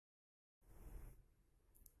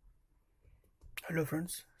Hello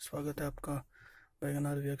friends, स्वागत है आपका वैगन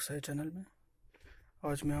आर वीएक्सआई चैनल में।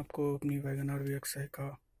 आज मैं आपको अपनी वैगन आर वीएक्सआई का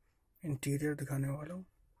इंटीरियर दिखाने वाला हूँ।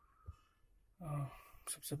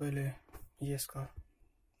 सबसे पहले ये इसका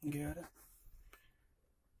गियर है,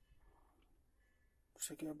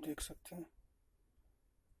 जैसे कि आप देख सकते हैं।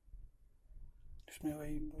 इसमें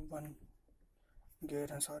वही 1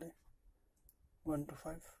 गियर हैं, सारे 1 to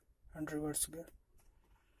 5 and reverse gear.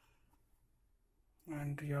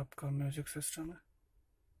 And ये आपका म्यूजिक सिस्टम है।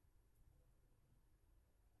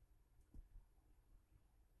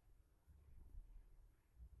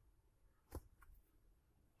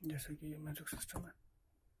 जैसे कि ये म्यूजिक सिस्टम है,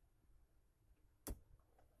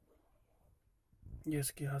 ये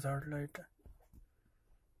इसकी हजार्ड लाइट है,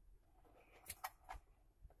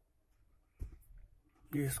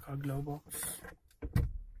 ये इसका ग्लव बॉक्स,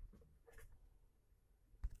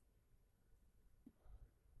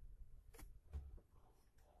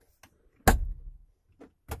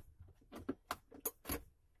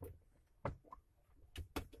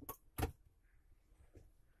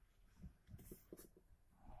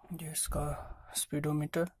 ये इसका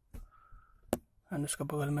स्पीडोमीटर एंड उसके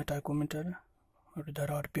बगल में टाइकोमीटर है और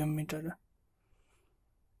इधर आरपीएम मीटर है।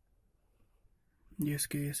 ये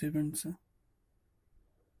इसके एसी वेंट्स हैं।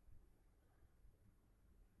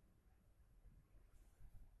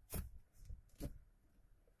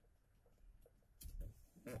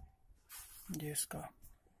 ये इसका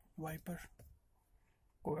वाइपर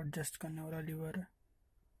को एडजस्ट करने वाला लीवर है।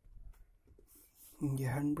 ये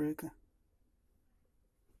हैंड ब्रेक है।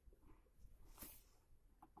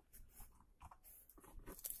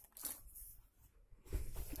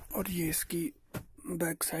 और ये इसकी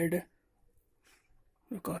बैक साइड है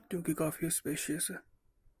जो कि काफ़ी स्पेशियस है।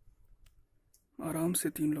 आराम से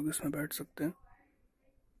 3 लोग इसमें बैठ सकते हैं।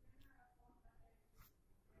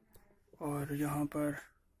 और यहाँ पर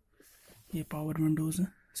ये पावर विंडोज़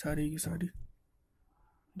हैं सारी की सारी,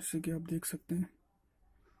 जैसे कि आप देख सकते हैं।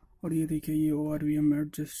 और ये देखिए, ये ORVM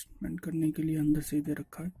एडजस्टमेंट करने के लिए अंदर से दे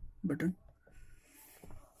रखा है बटन।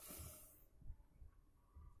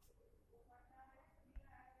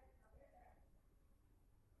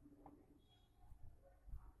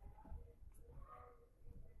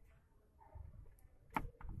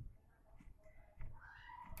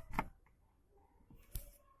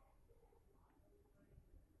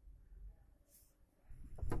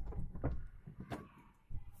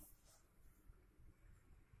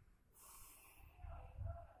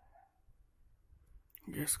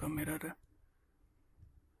 ये इसका मिरर है।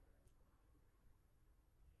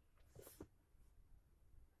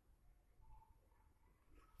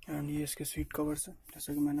 एंड ये इसके सीट कवर्स हैं,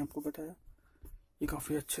 जैसे कि मैंने आपको बताया। ये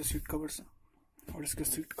काफ़ी अच्छे सीट कवर्स हैं और इसके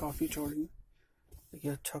सीट काफ़ी चौड़ी हैं।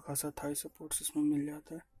 देखिए, अच्छा खासा थाई सपोर्ट्स इसमें मिल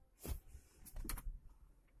जाता है।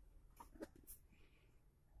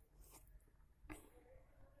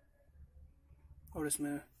 और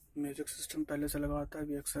इसमें म्यूजिक सिस्टम पहले से लगा आता है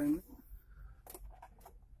वीएक्सआई में।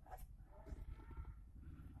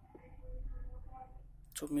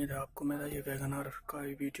 तो उम्मीद है आपको मेरा ये वैगन आर का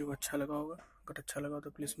वीडियो अच्छा लगा होगा। अगर अच्छा लगा तो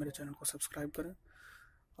प्लीज़ मेरे चैनल को सब्सक्राइब करें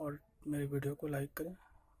और मेरे वीडियो को लाइक करें।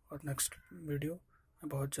 और नेक्स्ट वीडियो मैं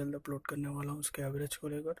बहुत जल्द अपलोड करने वाला हूँ, उसके एवरेज को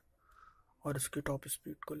लेकर और इसकी टॉप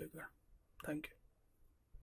स्पीड को लेकर। Thank you.